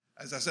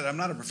As I said, I'm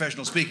not a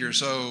professional speaker,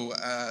 so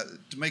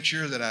to make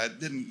sure that I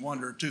didn't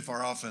wander too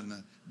far off in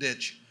the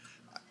ditch,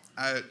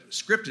 I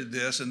scripted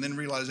this and then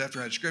realized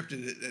after I'd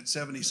scripted it at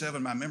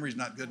 77, my memory's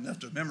not good enough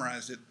to have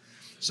memorized it,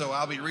 so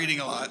I'll be reading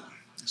a lot,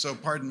 so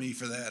pardon me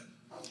for that.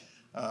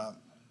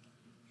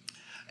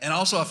 And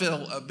also I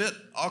feel a bit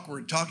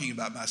awkward talking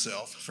about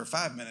myself for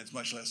 5 minutes,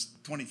 much less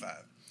 25.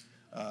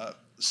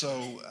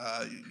 So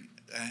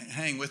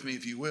hang with me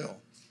if you will.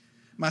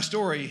 My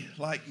story,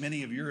 like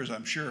many of yours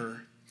I'm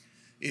sure,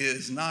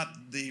 is not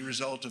the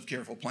result of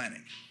careful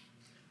planning.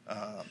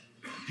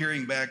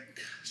 Peering back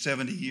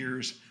 70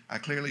 years, I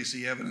clearly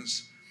see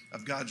evidence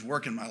of God's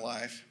work in my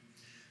life.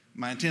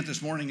 My intent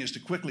this morning is to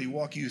quickly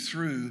walk you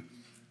through,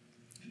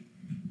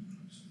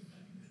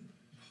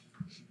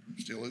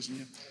 still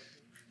losing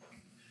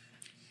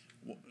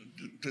you?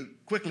 To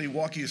quickly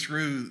walk you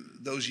through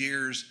those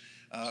years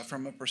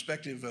from a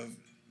perspective of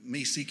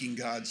me seeking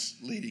God's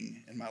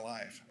leading in my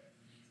life.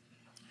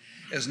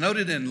 As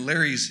noted in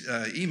Larry's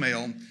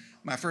email,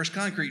 my first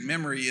concrete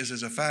memory is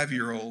as a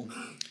 5-year-old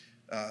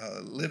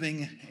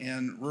living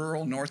in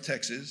rural North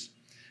Texas,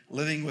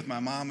 living with my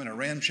mom in a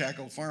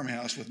ramshackle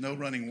farmhouse with no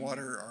running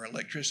water or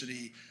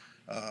electricity,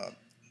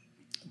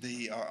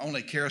 the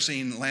only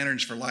kerosene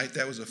lanterns for light,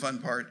 that was a fun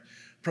part,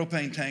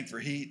 propane tank for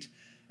heat,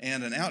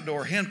 and an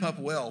outdoor hand pump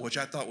well, which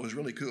I thought was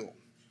really cool.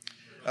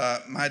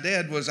 My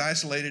dad was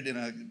isolated in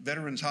a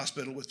veterans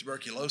hospital with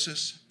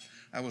tuberculosis.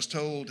 I was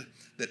told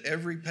that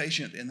every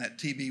patient in that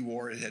TB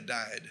ward had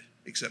died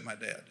except my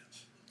dad.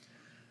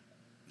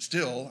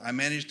 Still, I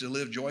managed to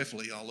live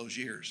joyfully all those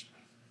years.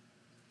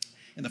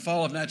 In the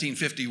fall of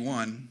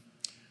 1951,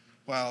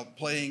 while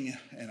playing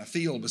in a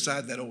field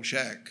beside that old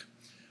shack,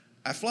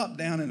 I flopped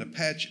down in a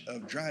patch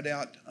of dried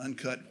out,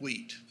 uncut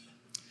wheat,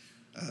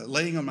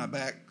 laying on my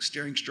back,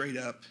 staring straight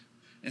up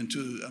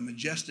into a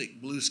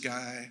majestic blue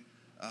sky.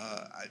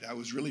 I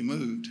was really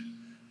moved.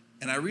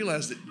 And I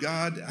realized that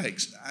God,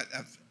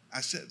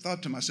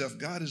 thought to myself,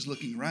 God is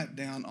looking right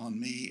down on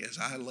me as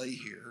I lay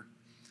here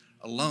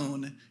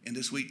alone in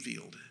this wheat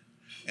field.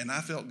 And I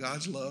felt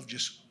God's love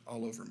just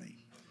all over me.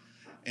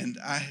 And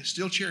I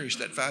still cherish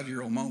that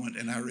 5-year-old moment,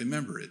 and I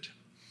remember it.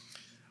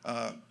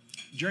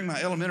 During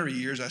my elementary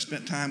years, I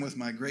spent time with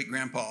my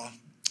great-grandpa,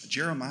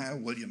 Jeremiah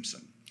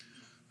Williamson,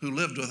 who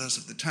lived with us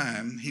at the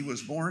time. He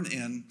was born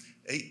in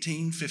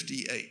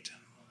 1858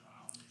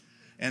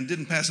 and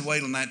didn't pass away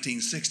till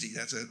 1960.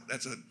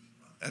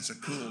 That's a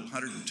cool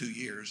 102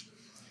 years.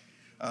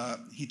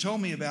 He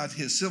told me about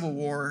his Civil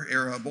War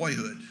era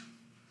boyhood,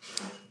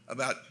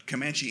 about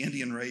Comanche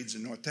Indian raids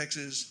in North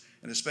Texas,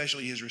 and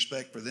especially his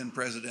respect for then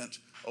President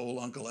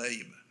old Uncle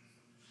Abe.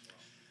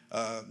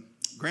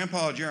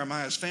 Grandpa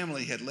Jeremiah's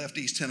family had left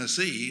East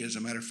Tennessee, as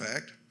a matter of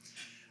fact,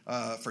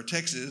 for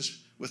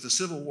Texas, with the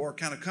Civil War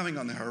kind of coming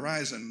on the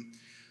horizon,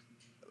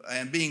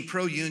 and being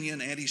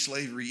pro-Union,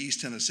 anti-slavery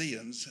East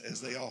Tennesseans, as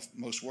they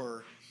most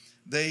were,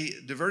 they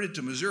diverted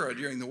to Missouri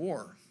during the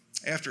war.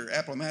 After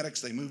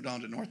Appomattox, they moved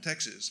on to North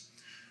Texas.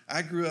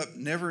 I grew up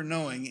never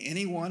knowing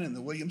anyone in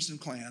the Williamson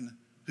clan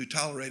who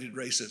tolerated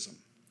racism.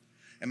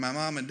 And my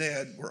mom and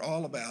dad were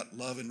all about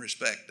love and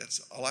respect. That's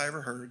all I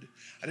ever heard.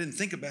 I didn't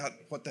think about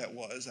what that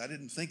was. I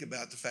didn't think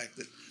about the fact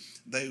that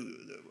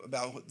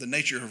about the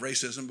nature of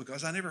racism,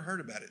 because I never heard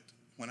about it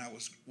when I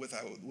was with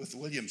the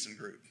Williamson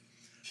group.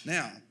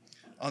 Now,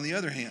 on the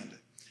other hand,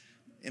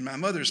 in my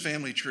mother's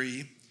family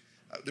tree,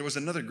 there was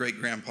another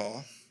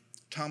great-grandpa,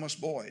 Thomas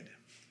Boyd,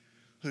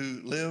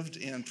 who lived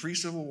in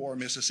pre-Civil War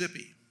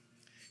Mississippi.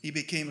 He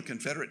became a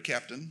Confederate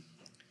captain.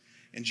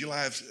 In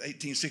July of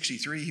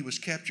 1863, he was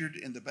captured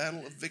in the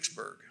Battle of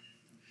Vicksburg.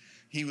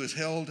 He was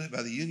held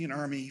by the Union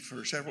Army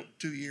for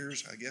 2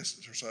 years, I guess,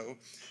 or so,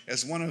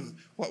 as one of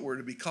what were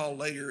to be called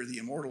later the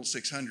Immortal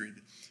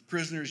 600,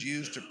 prisoners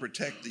used to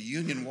protect the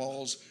Union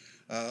walls,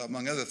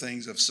 among other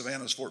things, of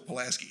Savannah's Fort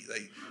Pulaski.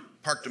 They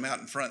parked them out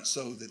in front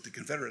so that the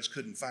Confederates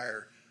couldn't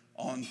fire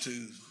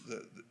onto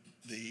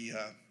the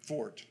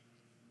fort.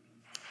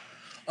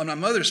 On my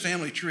mother's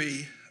family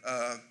tree,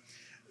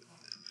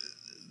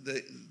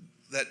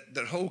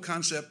 that whole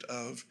concept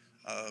of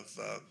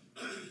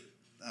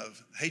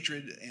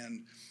hatred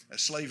and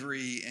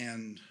slavery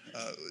and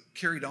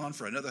carried on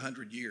for another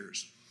 100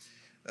 years.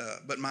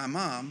 But my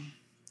mom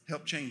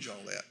helped change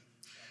all that.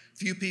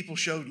 Few people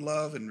showed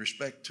love and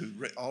respect to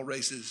all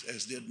races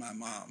as did my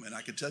mom, and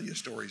I could tell you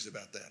stories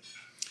about that.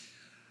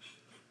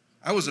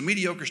 I was a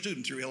mediocre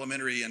student through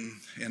elementary and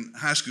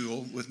high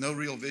school with no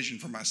real vision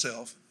for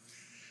myself.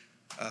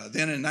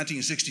 Then in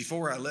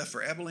 1964, I left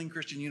for Abilene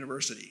Christian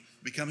University,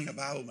 becoming a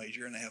Bible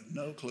major, and I have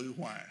no clue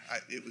why.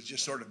 It was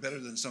just sort of better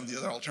than some of the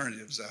other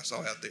alternatives I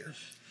saw out there.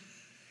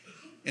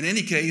 In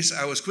any case,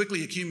 I was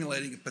quickly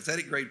accumulating a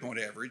pathetic grade point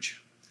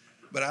average,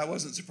 but I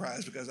wasn't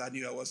surprised because I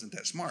knew I wasn't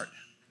that smart.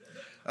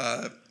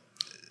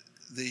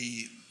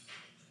 The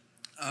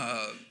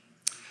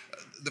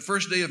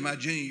first day of my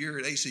junior year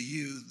at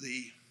ACU,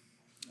 the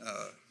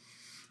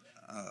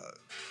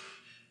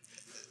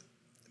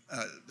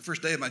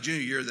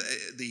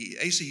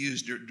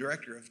ACU's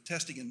director of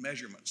testing and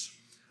measurements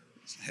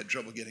had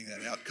trouble getting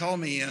that out, called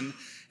me in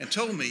and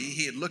told me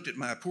he had looked at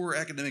my poor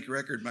academic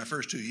record my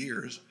first 2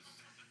 years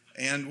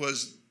and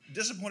was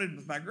disappointed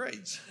with my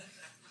grades.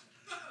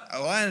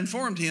 Well, I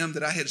informed him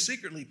that I had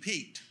secretly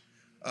peeked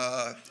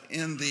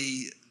in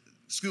the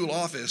school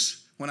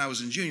office when I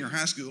was in junior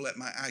high school at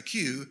my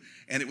IQ,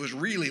 and it was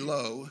really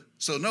low,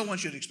 so no one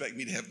should expect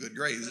me to have good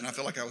grades, and I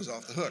felt like I was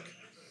off the hook.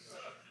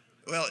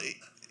 Well,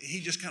 he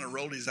just kind of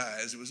rolled his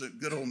eyes. It was a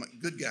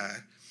good guy.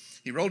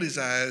 He rolled his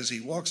eyes. He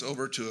walks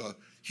over to a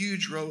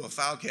huge row of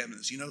file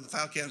cabinets. You know the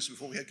file cabinets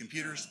before we had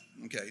computers?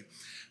 Okay.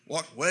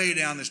 Walked way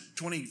down, this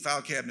 20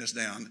 file cabinets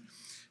down,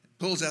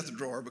 pulls out the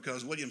drawer,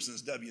 because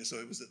Williamson's W, so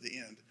it was at the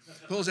end.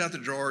 Pulls out the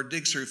drawer,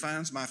 digs through,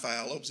 finds my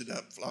file, opens it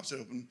up, flops it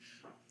open,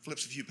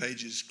 flips a few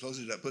pages,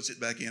 closes it up, puts it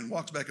back in,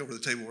 walks back over to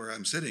the table where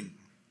I'm sitting.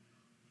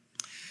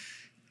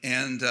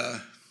 And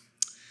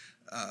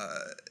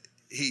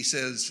he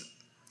says,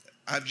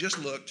 I've just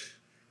looked,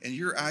 and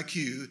your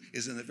IQ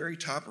is in the very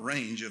top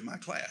range of my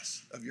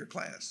class, of your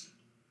class.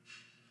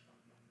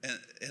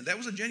 And that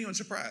was a genuine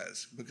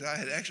surprise, because I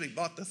had actually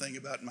bought the thing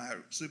about my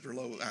super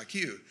low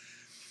IQ.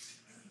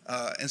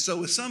 And so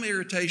with some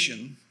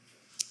irritation,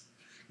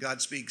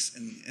 God speaks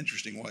in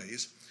interesting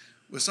ways.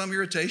 With some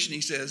irritation, he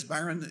says,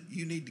 Byron,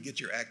 you need to get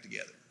your act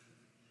together.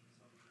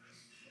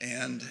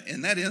 And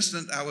in that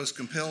instant, I was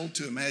compelled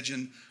to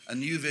imagine a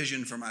new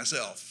vision for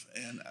myself.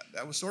 And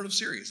I was sort of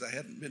serious. I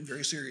hadn't been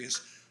very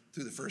serious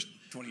through the first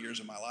 20 years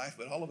of my life,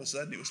 but all of a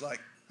sudden it was like,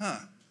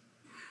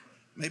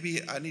 maybe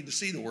I need to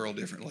see the world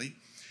differently.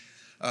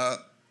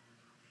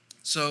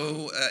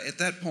 So at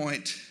that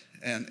point,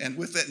 and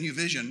with that new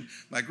vision,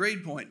 my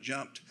grade point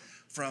jumped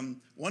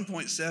from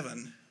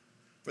 1.7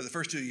 for the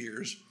first 2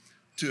 years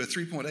to a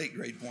 3.8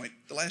 grade point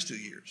the last 2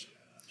 years.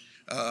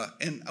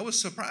 And I was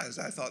surprised.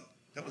 I thought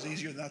that was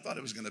easier than I thought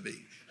it was going to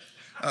be.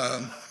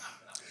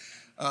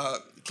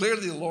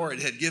 Clearly the Lord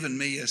had given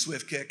me a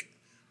swift kick,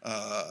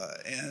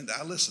 and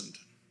I listened.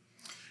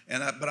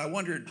 But I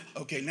wondered,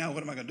 okay, now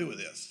what am I going to do with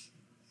this?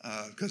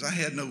 Because I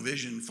had no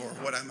vision for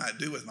what I might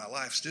do with my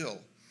life still.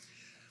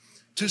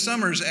 2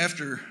 summers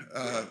after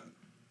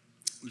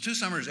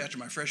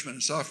my freshman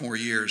and sophomore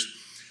years,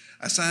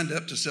 I signed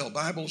up to sell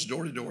Bibles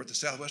door to door at the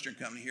Southwestern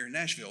Company here in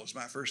Nashville. It was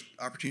my first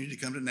opportunity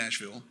to come to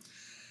Nashville.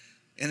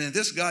 And in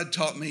this, God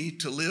taught me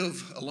to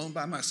live alone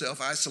by myself,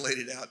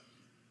 isolated out,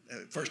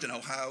 first in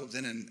Ohio,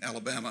 then in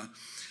Alabama,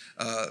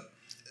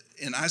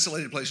 in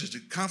isolated places, to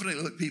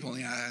confidently look people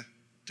in the eye,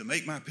 to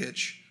make my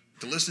pitch,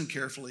 to listen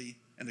carefully,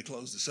 and to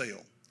close the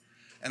sale.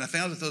 And I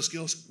found that those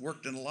skills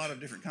worked in a lot of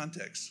different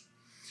contexts.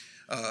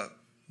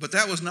 But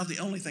that was not the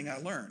only thing I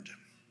learned.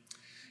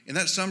 In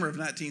that summer of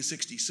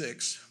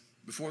 1966,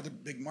 before the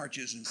big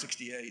marches in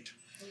 68,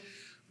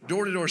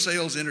 door-to-door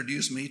sales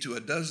introduced me to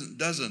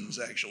dozens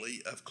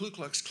actually, of Ku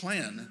Klux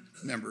Klan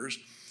members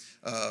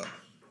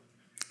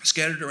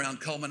scattered around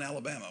Cullman,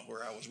 Alabama,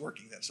 where I was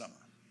working that summer.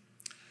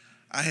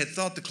 I had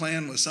thought the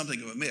Klan was something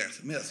of a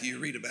myth. You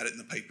read about it in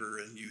the paper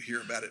and you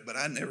hear about it, but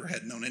I never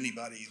had known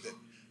anybody that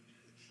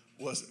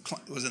was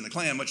in the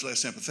Klan, much less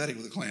sympathetic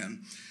with the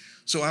Klan.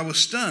 So I was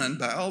stunned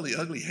by all the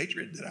ugly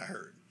hatred that I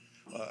heard.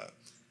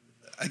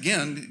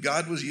 Again,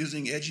 God was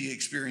using edgy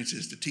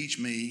experiences to teach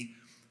me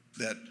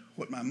that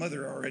what my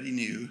mother already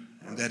knew,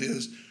 and that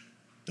is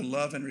to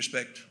love and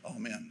respect all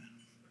men.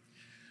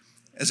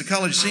 As a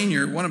college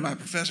senior, one of my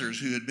professors,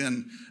 who had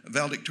been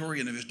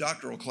valedictorian of his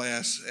doctoral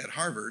class at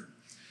Harvard,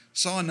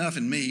 saw enough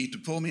in me to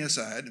pull me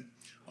aside,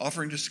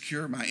 offering to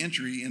secure my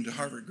entry into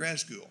Harvard grad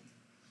school.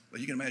 Well,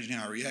 you can imagine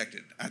how I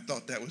reacted. I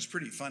thought that was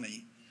pretty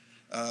funny.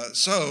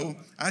 So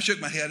I shook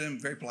my head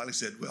and very politely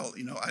said, well,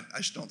 I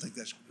just don't think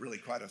that's really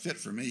quite a fit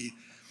for me.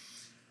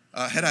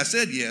 Had I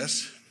said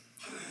yes,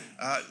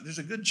 there's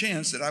a good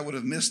chance that I would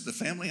have missed the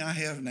family I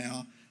have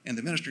now and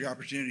the ministry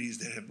opportunities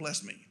that have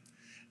blessed me.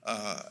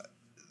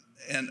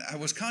 And I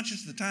was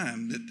conscious at the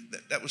time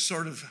that was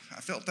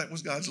I felt that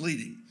was God's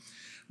leading,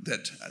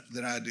 that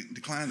I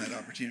declined that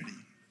opportunity.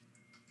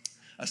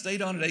 I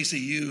stayed on at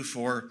ACU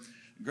for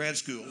grad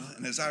school,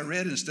 and as I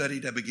read and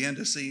studied, I began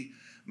to see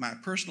my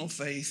personal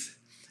faith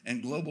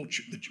and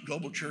the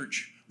global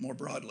church more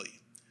broadly.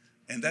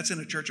 And that's in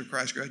a Church of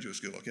Christ graduate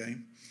school, okay?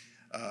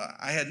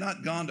 I had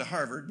not gone to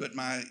Harvard, but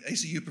my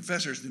ACU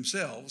professors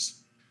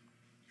themselves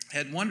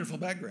had wonderful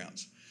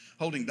backgrounds,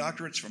 holding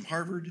doctorates from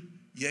Harvard,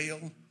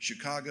 Yale,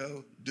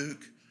 Chicago,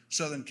 Duke,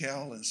 Southern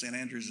Cal, and St.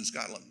 Andrews in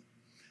Scotland.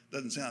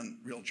 Doesn't sound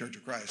real Church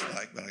of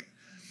Christ-like, but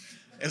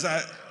as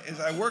I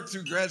worked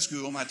through grad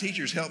school, my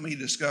teachers helped me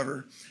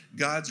discover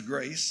God's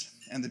grace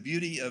and the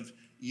beauty of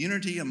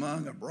unity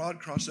among a broad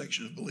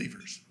cross-section of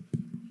believers.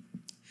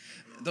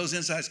 Those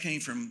insights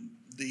came from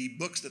the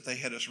books that they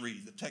had us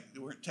read. They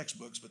weren't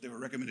textbooks, but they were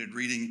recommended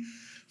reading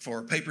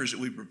for papers that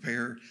we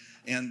prepare.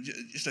 And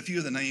just a few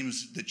of the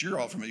names that you're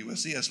all familiar with: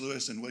 C.S.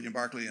 Lewis and William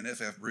Barclay and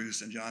F.F.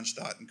 Bruce and John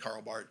Stott and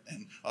Karl Barth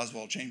and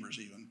Oswald Chambers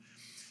even.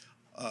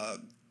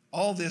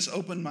 All this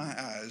opened my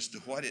eyes to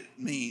what it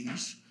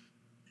means,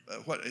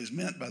 what is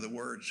meant by the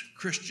words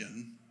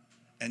Christian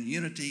and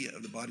unity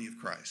of the body of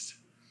Christ.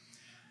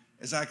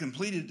 As I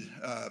completed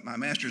my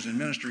master's in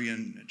ministry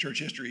and church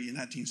history in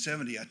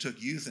 1970, I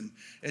took youth and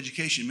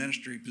education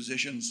ministry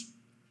positions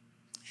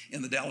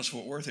in the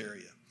Dallas-Fort Worth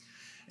area.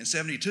 In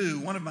 72,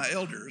 one of my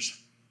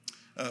elders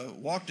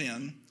walked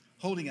in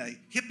holding a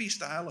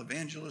hippie-style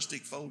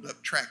evangelistic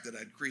fold-up tract that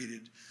I'd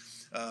created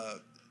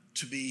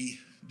to be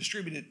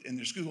distributed in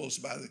their schools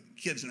by the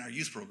kids in our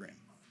youth program.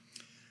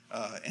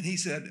 And he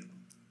said,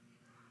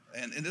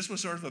 and this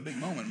was sort of a big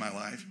moment in my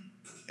life,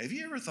 have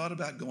you ever thought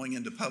about going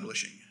into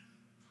publishing?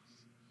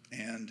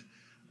 And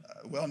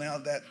well, now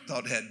that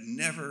thought had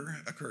never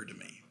occurred to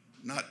me,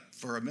 not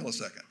for a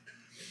millisecond.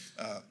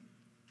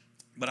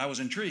 But I was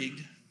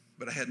intrigued,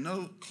 but I had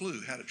no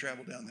clue how to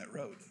travel down that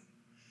road.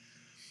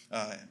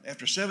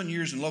 After 7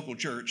 years in local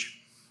church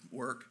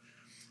work,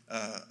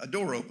 a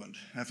door opened.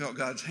 I felt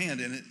God's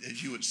hand in it,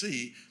 as you would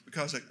see,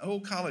 because an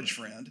old college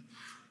friend,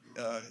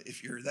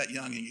 if you're that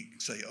young and you can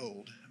say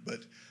old, but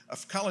a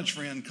college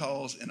friend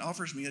calls and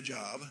offers me a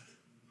job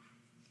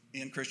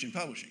in Christian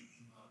publishing.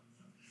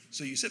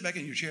 So you sit back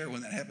in your chair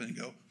when that happened and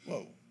go,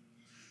 whoa,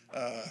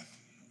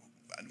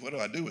 what do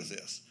I do with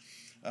this?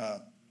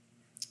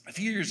 A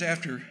few years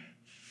after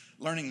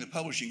learning the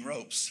publishing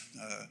ropes,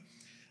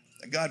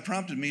 God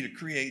prompted me to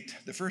create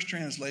the first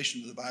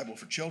translation of the Bible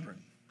for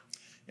children.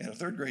 At a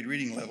third grade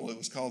reading level, it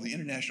was called the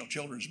International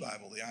Children's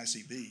Bible, the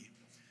ICB.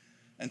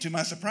 And to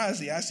my surprise,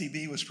 the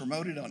ICB was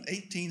promoted on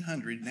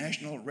 1,800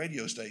 national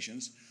radio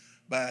stations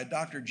by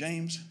Dr.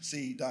 James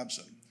C.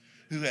 Dobson,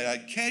 who I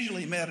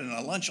casually met in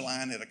a lunch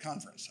line at a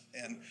conference.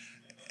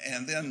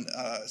 And then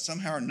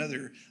somehow or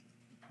another,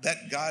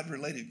 that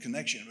God-related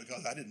connection,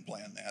 because I didn't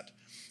plan that,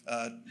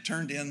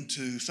 turned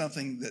into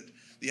something that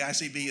the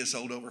ICB has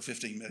sold over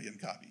 15 million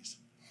copies.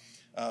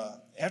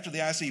 After the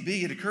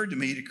ICB, it occurred to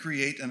me to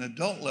create an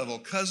adult-level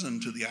cousin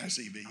to the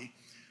ICB,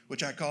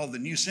 which I called the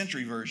New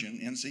Century Version,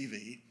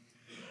 NCV.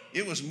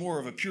 It was more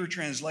of a pure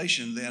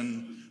translation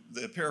than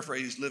the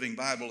paraphrased Living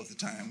Bible at the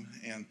time.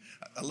 And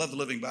I love the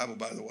Living Bible,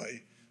 by the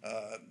way.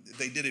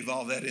 They did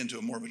evolve that into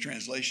more of a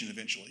translation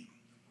eventually.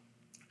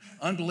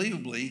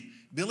 Unbelievably,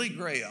 Billy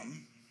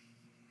Graham,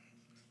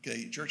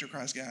 okay, Church of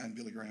Christ guy and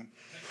Billy Graham,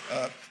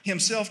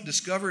 himself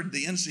discovered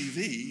the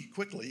NCV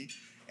quickly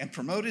and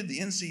promoted the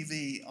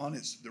NCV on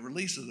the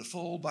release of the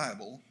full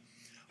Bible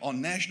on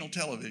national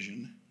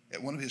television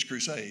at one of his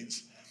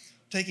crusades,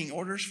 taking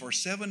orders for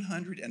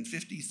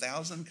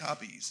 750,000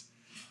 copies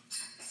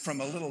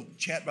from a little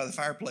chat by the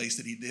fireplace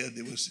that he did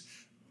that was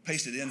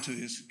pasted into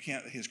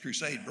his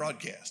crusade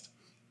broadcast.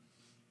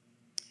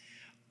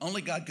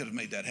 Only God could have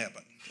made that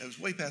happen. It was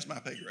way past my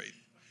pay grade.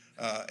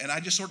 And I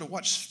just sort of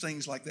watched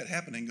things like that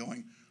happening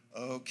going,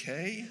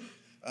 okay,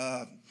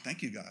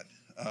 thank you, God.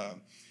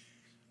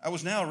 I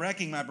was now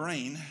racking my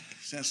brain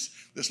since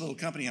this little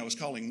company I was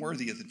calling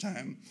Worthy at the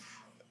time.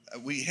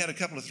 We had a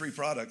couple of 3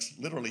 products,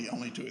 literally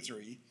only 2 or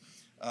 3.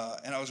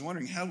 And I was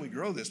wondering how we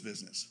grow this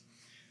business.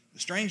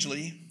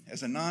 Strangely,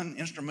 as a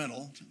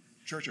non-instrumental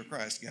Church of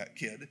Christ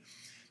kid,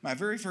 my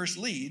very first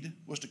lead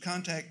was to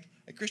contact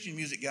a Christian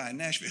music guy in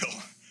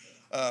Nashville,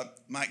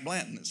 Mike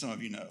Blanton, that some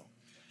of you know.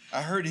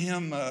 I heard of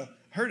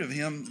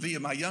him via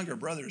my younger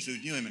brothers who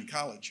knew him in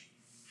college.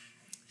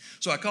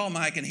 So I called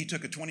Mike, and he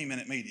took a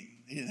 20-minute meeting.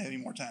 He didn't have any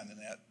more time than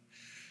that.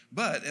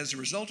 But as a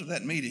result of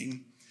that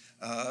meeting,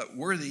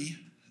 Worthy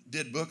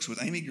did books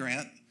with Amy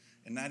Grant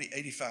in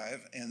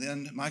 1985, and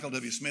then Michael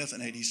W. Smith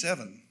in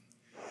 87.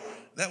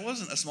 That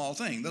wasn't a small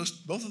thing.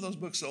 Both of those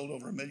books sold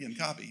over 1 million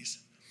copies,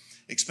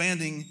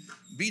 expanding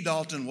B.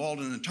 Dalton,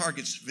 Walden, and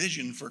Target's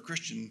vision for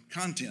Christian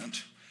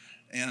content.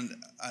 And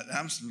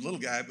I'm a little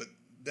guy, but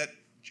that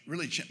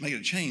really made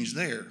a change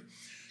there.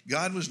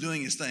 God was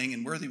doing his thing,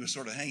 and Worthy was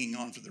sort of hanging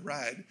on for the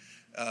ride.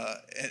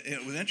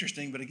 It was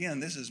interesting, but again,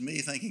 this is me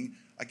thinking,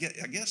 I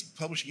guess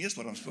publishing is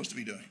what I'm supposed to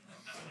be doing.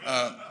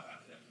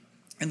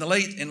 In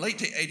late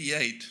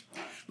 88,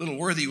 Little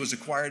Worthy was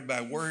acquired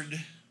by Word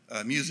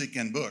Music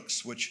and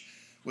Books, which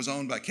was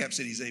owned by Cap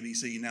Cities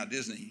ABC, now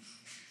Disney.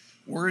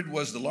 Word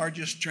was the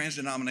largest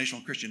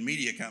trans-denominational Christian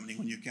media company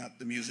when you count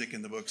the music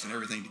and the books and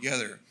everything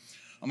together.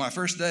 On my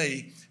first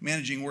day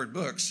managing Word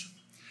Books,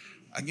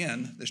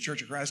 again, this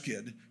Church of Christ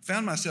kid,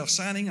 found myself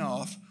signing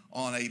off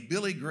on a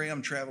Billy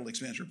Graham travel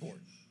expense report.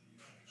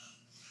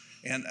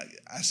 And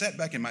I sat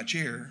back in my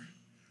chair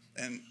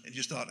and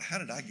just thought, how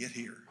did I get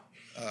here?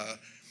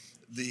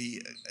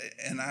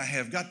 And I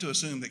have got to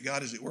assume that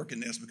God is at work in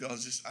this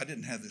because I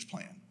didn't have this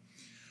plan.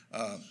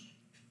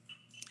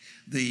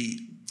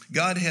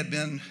 God had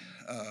been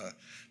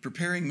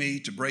preparing me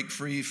to break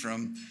free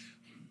from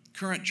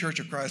current Church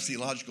of Christ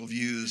theological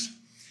views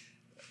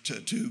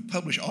to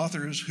publish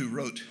authors who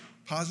wrote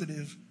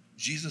positive,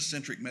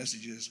 Jesus-centric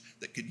messages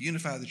that could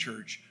unify the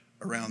church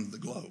around the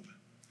globe.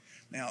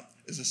 Now,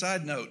 as a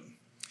side note,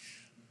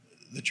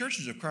 the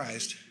Churches of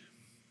Christ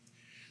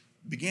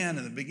began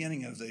in the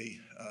beginning of the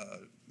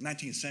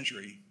 19th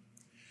century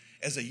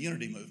as a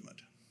unity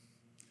movement.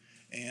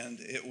 And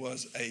it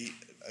was a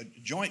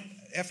joint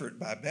effort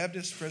by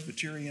Baptists,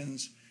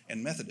 Presbyterians,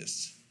 and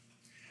Methodists.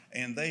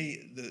 And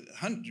the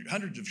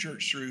hundreds of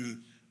churches through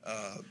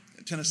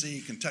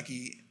Tennessee,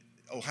 Kentucky,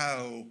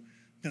 Ohio,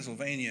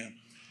 Pennsylvania,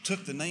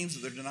 took the names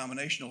of their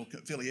denominational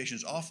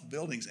affiliations off the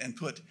buildings and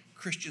put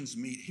Christians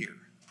meet here.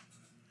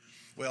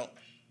 Well,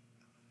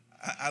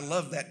 I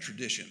love that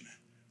tradition.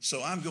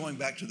 So I'm going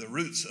back to the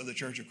roots of the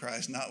Church of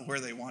Christ, not where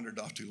they wandered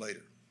off to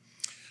later.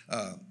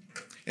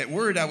 At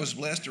Word, I was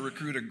blessed to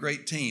recruit a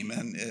great team,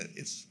 and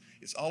it's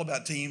all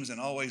about teams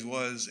and always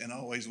was and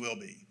always will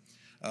be.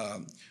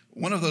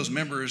 One of those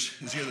members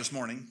is here this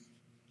morning.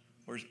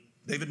 Where's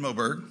David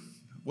Moberg?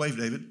 Wave,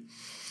 David.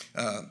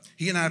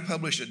 He and I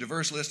published a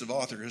diverse list of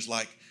authors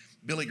like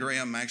Billy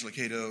Graham, Max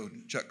Lucado,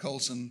 Chuck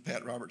Colson,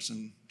 Pat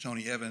Robertson,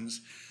 Tony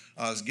Evans,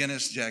 Oz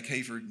Guinness, Jack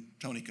Hayford,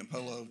 Tony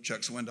Campolo,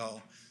 Chuck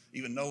Swindoll,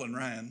 even Nolan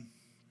Ryan.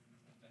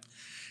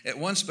 At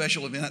one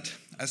special event,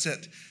 I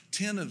set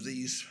 10 of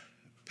these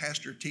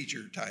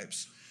pastor-teacher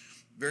types,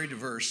 very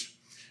diverse,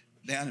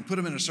 down and put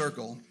them in a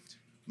circle,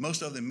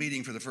 most of them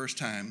meeting for the first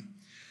time,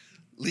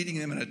 leading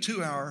them in a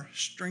 2-hour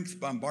strength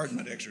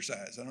bombardment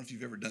exercise. I don't know if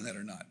you've ever done that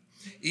or not.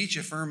 Each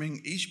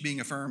being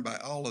affirmed by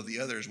all of the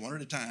others one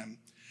at a time.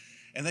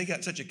 And they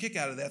got such a kick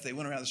out of that, they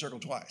went around the circle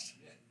twice.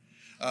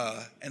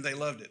 And they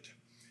loved it.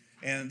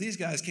 And these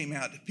guys came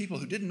out, people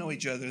who didn't know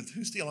each other,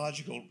 whose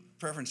theological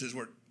preferences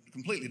were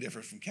completely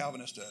different, from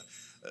Calvinists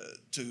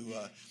to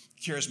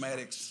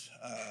charismatics,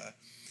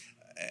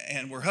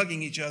 and we're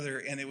hugging each other,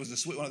 and it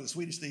was one of the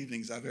sweetest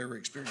evenings I've ever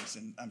experienced,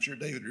 and I'm sure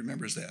David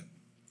remembers that.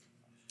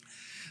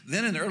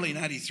 Then in early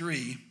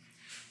 '93,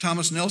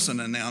 Thomas Nelson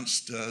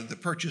announced the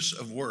purchase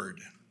of Word.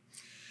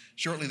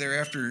 Shortly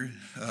thereafter,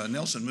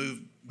 Nelson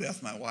moved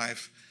Beth, my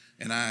wife,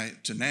 and I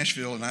to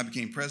Nashville, and I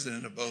became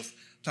president of both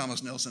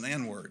Thomas Nelson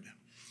and Word.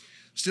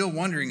 Still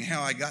wondering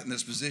how I got in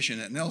this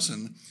position at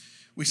Nelson,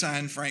 we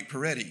signed Frank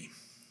Peretti.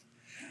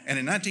 And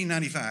in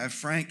 1995,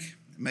 Frank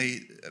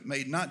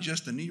made not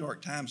just the New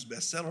York Times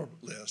bestseller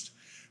list,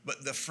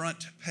 but the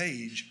front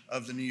page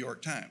of the New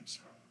York Times.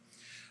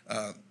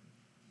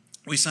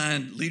 We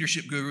signed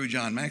leadership guru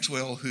John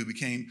Maxwell, who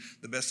became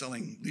the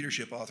best-selling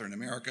leadership author in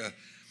America.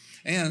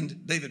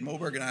 And David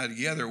Moberg and I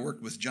together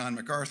worked with John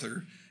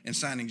MacArthur in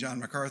signing John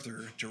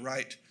MacArthur to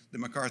write the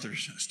MacArthur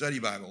Study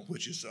Bible,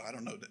 which is,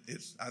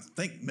 I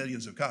think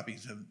millions of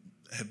copies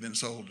have been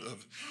sold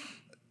of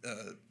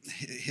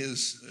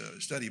his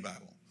study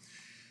Bible.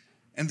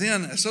 And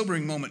then a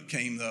sobering moment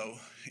came, though,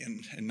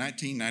 in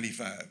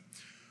 1995.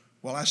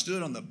 While I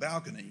stood on the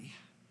balcony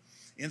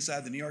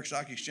inside the New York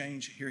Stock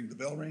Exchange hearing the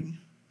bell ring,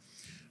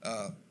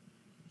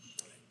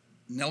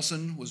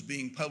 Nelson was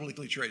being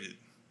publicly traded.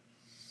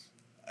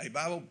 A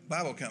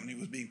Bible company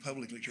was being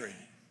publicly traded.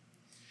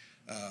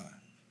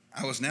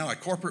 I was now a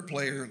corporate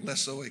player,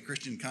 less so a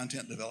Christian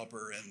content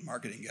developer and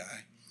marketing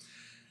guy.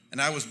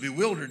 And I was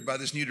bewildered by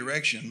this new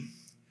direction,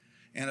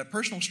 and a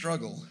personal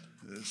struggle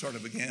sort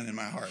of began in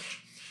my heart.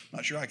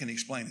 Not sure I can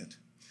explain it.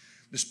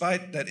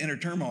 Despite that inner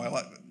turmoil,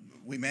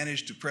 we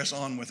managed to press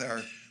on with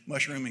our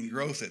mushrooming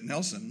growth at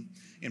Nelson.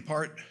 In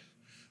part,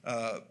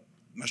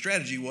 my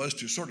strategy was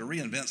to sort of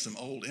reinvent some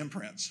old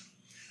imprints.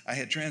 I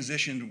had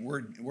transitioned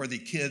Worthy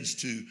Kids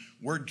to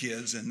Word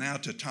Kids, and now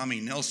to Tommy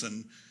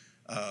Nelson,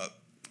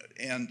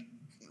 and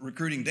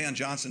recruiting Dan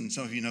Johnson,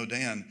 some of you know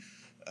Dan,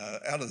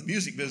 out of the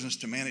music business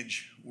to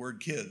manage Word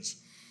Kids.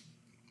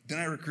 Then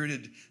I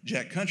recruited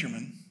Jack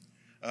Countryman,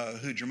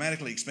 who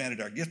dramatically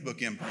expanded our gift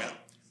book imprint.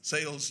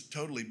 Sales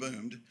totally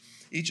boomed.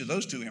 Each of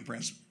those two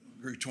imprints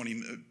grew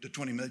to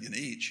 20 million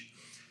each.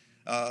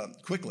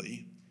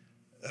 Quickly,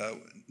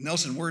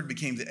 Nelson Word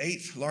became the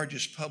 8th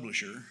largest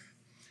publisher,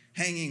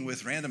 hanging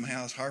with Random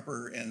House,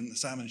 Harper, and the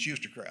Simon &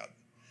 Schuster crowd.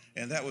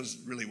 And that was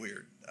really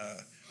weird.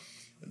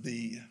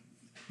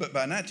 But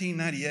by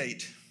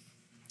 1998,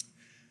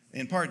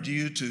 in part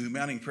due to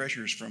mounting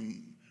pressures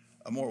from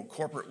a more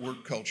corporate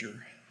work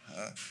culture,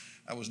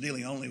 I was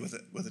dealing only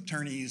with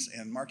attorneys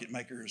and market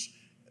makers,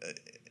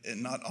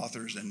 and not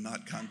authors and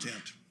not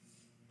content.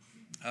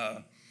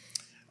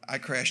 I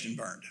crashed and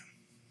burned,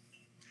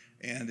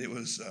 and it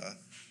was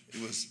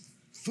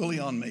fully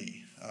on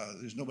me.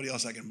 There's nobody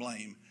else I can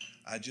blame.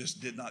 I just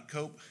did not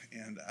cope,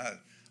 and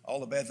all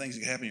the bad things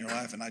that happen in your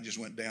life, and I just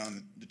went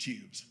down the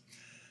tubes.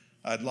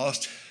 I'd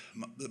lost,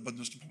 but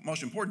the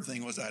most important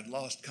thing was I'd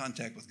lost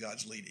contact with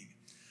God's leading.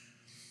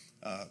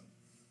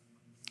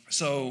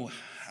 So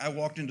I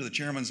walked into the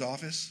chairman's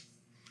office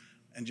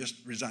and just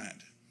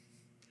resigned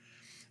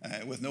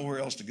with nowhere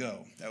else to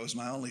go. That was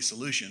my only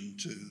solution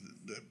to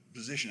the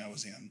position I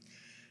was in.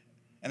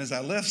 And as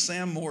I left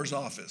Sam Moore's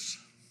office,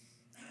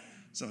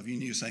 some of you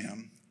knew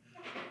Sam,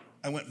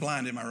 I went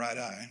blind in my right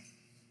eye.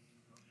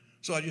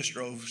 So I just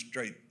drove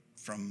straight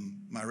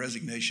from my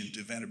resignation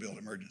to Vanderbilt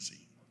Emergency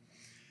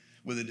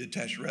with a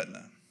detached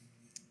retina.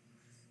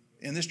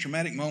 In this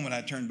traumatic moment,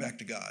 I turned back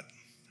to God,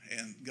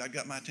 and God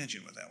got my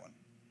attention with that one.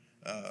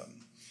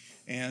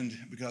 And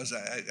because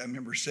I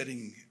remember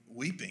sitting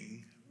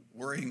weeping,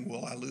 worrying,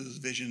 will I lose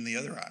vision in the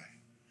other eye?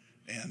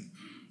 And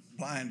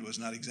blind was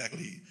not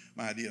exactly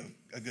my idea of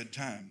a good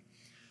time.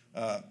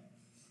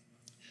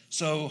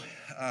 So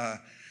I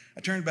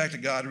turned back to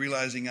God,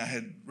 realizing I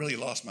had really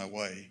lost my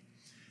way.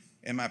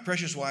 And my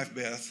precious wife,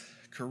 Beth,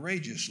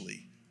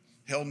 courageously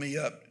held me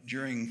up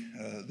during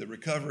the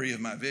recovery of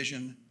my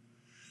vision,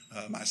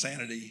 my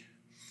sanity,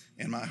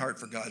 and my heart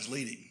for God's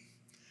leading.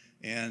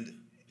 And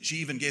she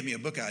even gave me a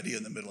book idea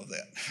in the middle of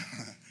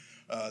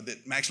that,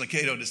 that Max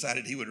Lucado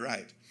decided he would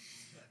write.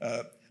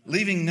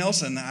 Leaving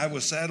Nelson, I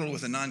was saddled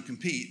with a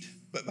non-compete,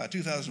 but by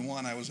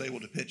 2001, I was able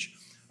to pitch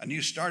a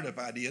new startup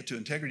idea to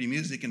Integrity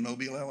Music in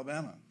Mobile,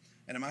 Alabama.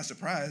 And to my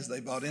surprise, they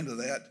bought into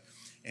that,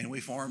 and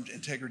we formed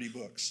Integrity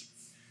Books.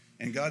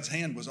 And God's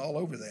hand was all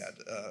over that,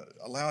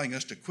 allowing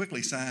us to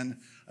quickly sign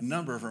a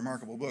number of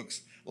remarkable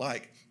books,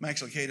 like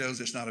Max Lucado's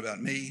It's Not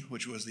About Me,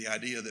 which was the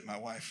idea that my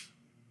wife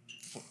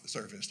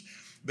surfaced.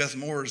 Beth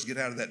Moore's Get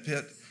Out of That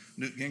Pit,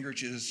 Newt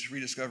Gingrich's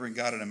Rediscovering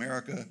God in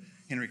America,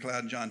 Henry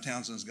Cloud and John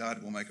Townsend's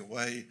God Will Make a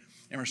Way,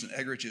 Emerson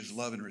Eggerich's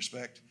Love and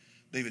Respect,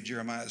 David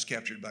Jeremiah's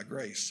Captured by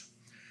Grace.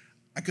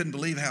 I couldn't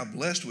believe how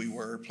blessed we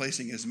were,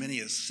 placing as many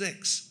as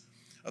 6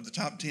 of the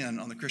top 10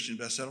 on the Christian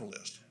bestseller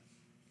list.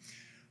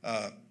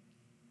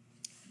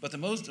 But the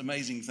most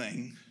amazing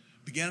thing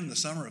began in the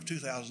summer of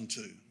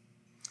 2002,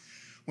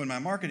 when my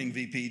marketing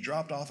VP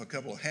dropped off a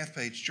couple of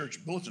half-page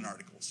church bulletin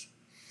articles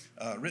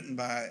written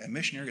by a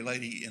missionary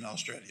lady in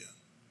Australia.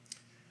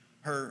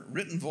 Her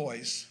written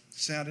voice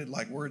sounded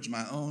like words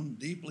my own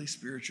deeply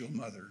spiritual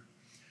mother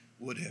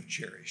would have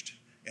cherished,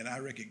 and I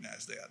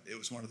recognized that. It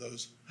was one of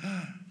those,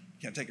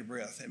 can't take a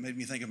breath. It made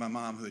me think of my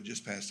mom who had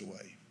just passed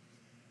away.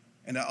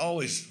 And we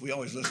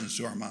always listen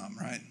to our mom,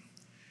 right?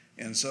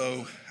 And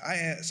so I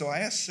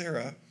asked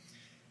Sarah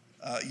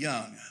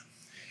Young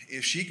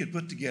if she could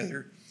put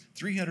together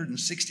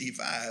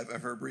 365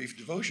 of her brief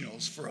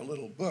devotionals for a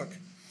little book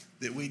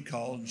that we'd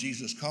call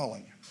Jesus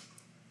Calling.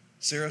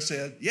 Sarah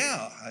said,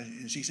 yeah.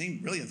 She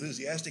seemed really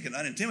enthusiastic and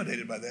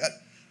unintimidated by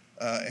that.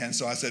 And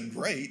so I said,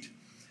 great.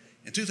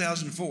 In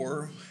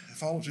 2004,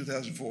 fall of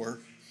 2004,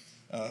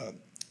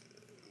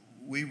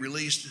 we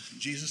released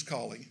Jesus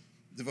Calling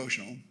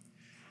devotional,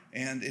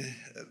 and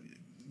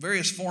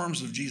various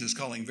forms of Jesus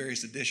Calling,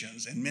 various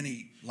editions, and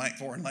many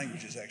foreign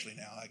languages actually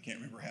now. I can't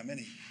remember how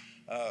many.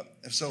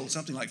 Have sold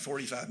something like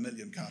 45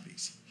 million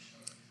copies.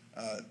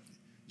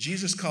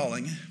 Jesus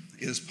Calling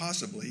is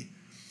possibly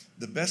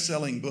the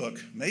best-selling book,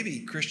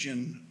 maybe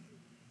Christian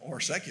or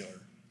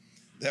secular,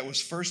 that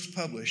was first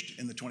published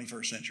in the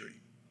 21st century.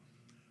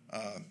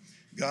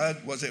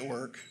 God was at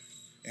work,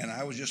 and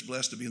I was just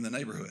blessed to be in the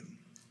neighborhood.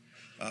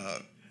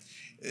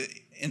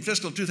 In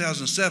fiscal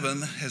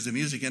 2007, as the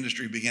music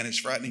industry began its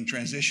frightening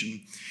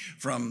transition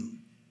from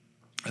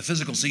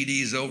physical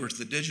CDs over to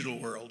the digital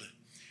world,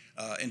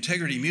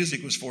 Integrity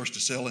Music was forced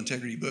to sell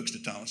Integrity Books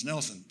to Thomas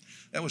Nelson.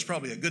 That was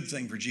probably a good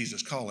thing for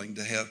Jesus Calling,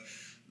 to have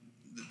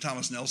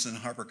Thomas Nelson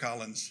and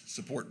HarperCollins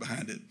support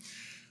behind it.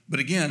 But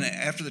again,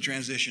 after the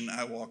transition,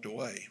 I walked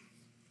away.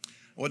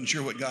 I wasn't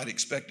sure what God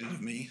expected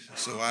of me,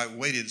 so I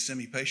waited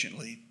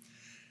semi-patiently.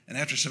 And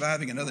after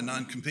surviving another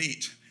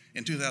non-compete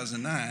in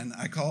 2009,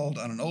 I called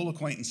on an old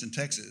acquaintance in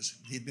Texas.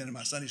 He'd been in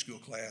my Sunday school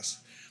class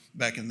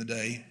back in the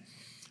day.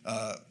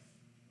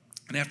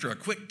 And after a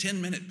quick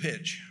 10-minute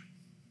pitch,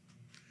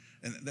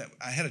 and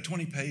I had a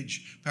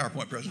 20-page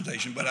PowerPoint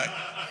presentation, but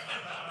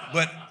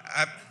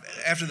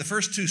after the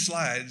first 2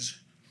 slides,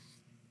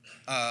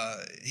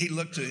 it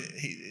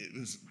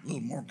was a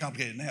little more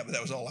complicated than that, but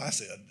that was all I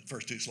said, the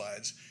first 2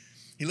 slides.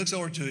 He looks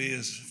over to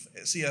his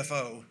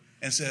CFO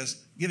and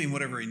says, give him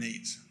whatever he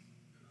needs.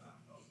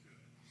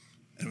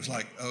 And it was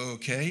like,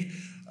 okay.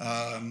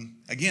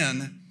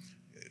 Again,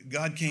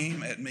 God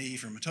came at me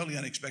from a totally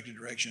unexpected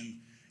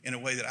direction in a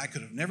way that I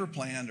could have never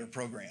planned or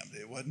programmed.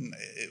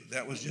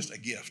 That was just a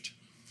gift.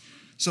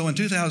 So in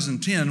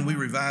 2010, we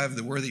revived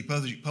the Worthy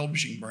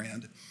Publishing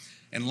brand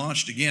and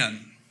launched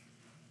again.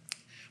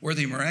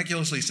 Worthy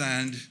miraculously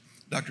signed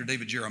Dr.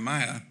 David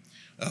Jeremiah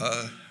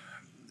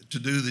to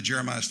do the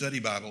Jeremiah Study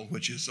Bible,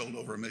 which has sold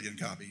over 1 million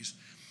copies.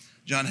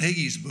 John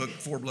Hagee's book,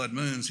 Four Blood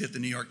Moons, hit the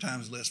New York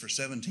Times list for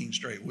 17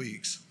 straight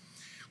weeks.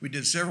 We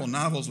did several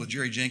novels with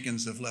Jerry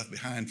Jenkins of Left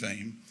Behind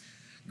fame.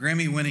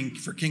 Grammy-winning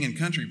For King and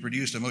Country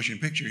produced a motion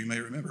picture, you may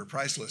remember,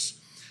 Priceless,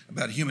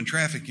 about human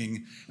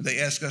trafficking. They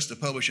asked us to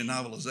publish a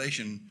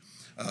novelization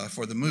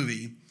for the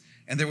movie.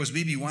 And there was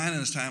B.B.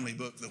 Winans' timely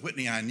book, The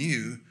Whitney I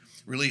Knew,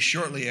 released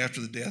shortly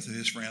after the death of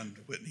his friend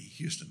Whitney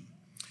Houston.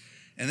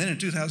 And then in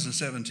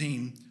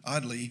 2017,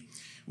 oddly,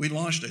 we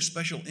launched a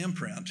special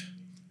imprint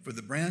for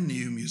the brand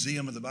new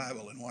Museum of the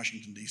Bible in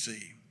Washington,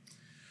 D.C.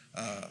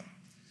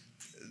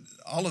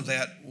 All of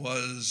that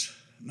was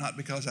not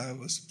because I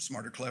was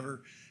smart or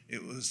clever.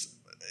 It was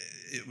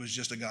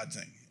just a God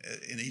thing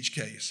in each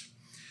case.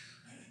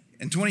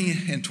 In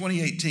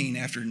 2018,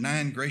 after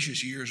 9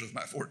 gracious years with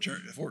my Fort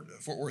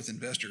Worth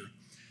investor,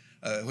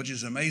 which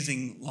is an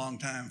amazing long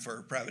time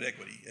for private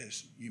equity,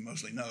 as you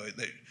mostly know.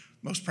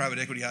 Most private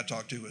equity I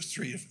talked to was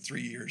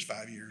 3 years,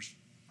 5 years.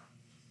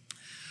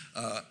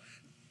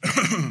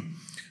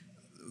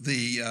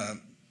 The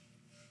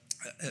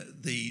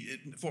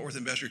Fort Worth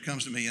investor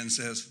comes to me and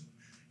says,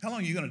 how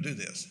long are you going to do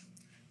this?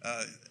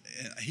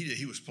 And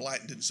he was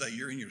polite and didn't say,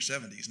 you're in your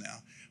 70s now.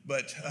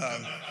 But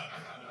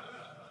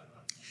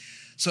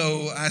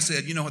so I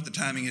said, you know what, the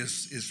timing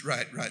is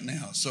right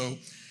now. So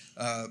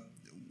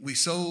we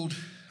sold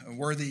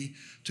Worthy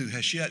to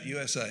Hachette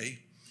USA,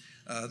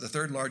 the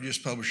third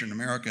largest publisher in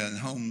America and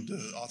home to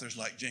authors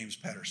like James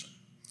Patterson.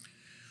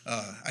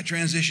 I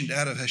transitioned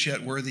out of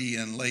Hachette Worthy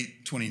in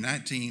late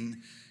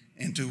 2019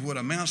 into what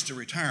amounts to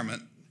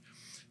retirement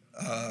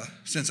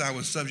since I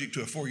was subject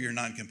to a 4-year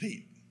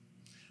non-compete.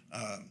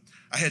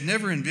 I had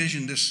never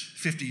envisioned this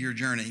 50-year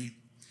journey,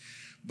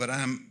 but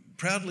I'm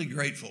profoundly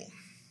grateful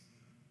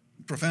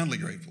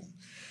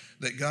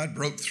that God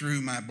broke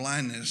through my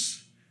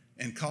blindness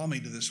and called me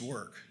to this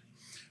work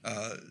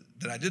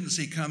that I didn't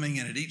see coming,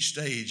 and at each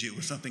stage it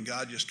was something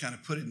God just kind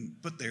of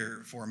put there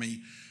for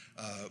me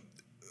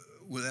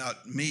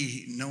without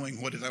me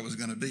knowing what I was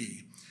going to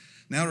be.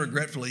 Now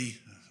regretfully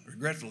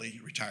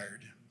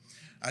retired.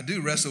 I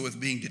do wrestle with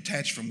being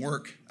detached from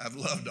work I've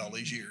loved all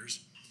these years.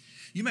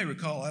 You may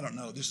recall, I don't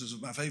know, this is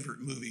my favorite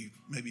movie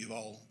maybe of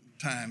all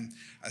time.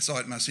 I saw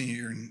it my senior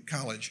year in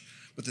college,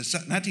 but the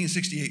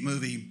 1968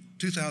 movie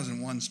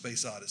 2001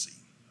 Space Odyssey.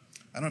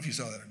 I don't know if you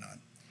saw that or not.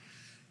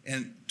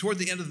 And toward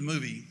the end of the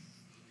movie,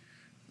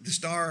 the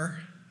star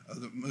of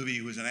the movie,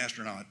 who was an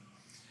astronaut,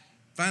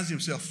 finds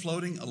himself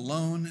floating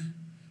alone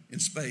in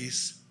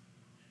space,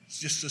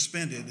 just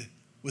suspended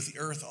with the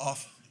Earth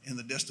off in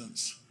the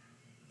distance,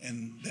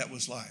 and that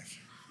was life.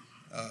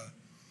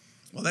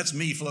 Well, that's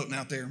me floating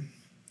out there,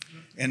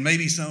 and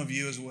maybe some of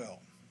you as well.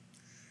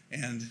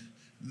 And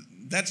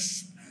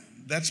that's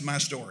my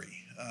story.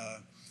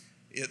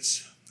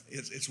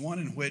 It's one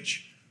in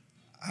which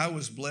I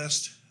was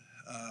blessed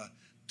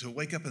to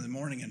wake up in the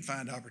morning and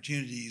find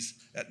opportunities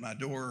at my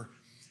door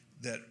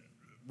that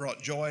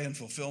brought joy and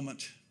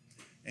fulfillment.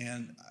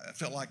 And I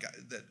felt like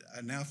that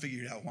I now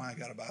figured out why I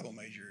got a Bible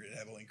major at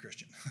Abilene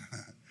Christian.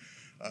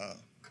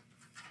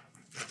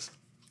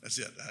 That's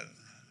it.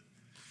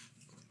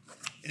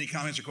 Any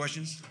comments or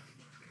questions?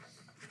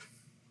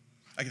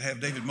 I could have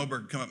David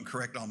Moberg come up and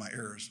correct all my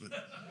errors, but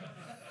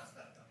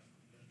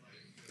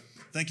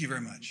thank you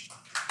very much.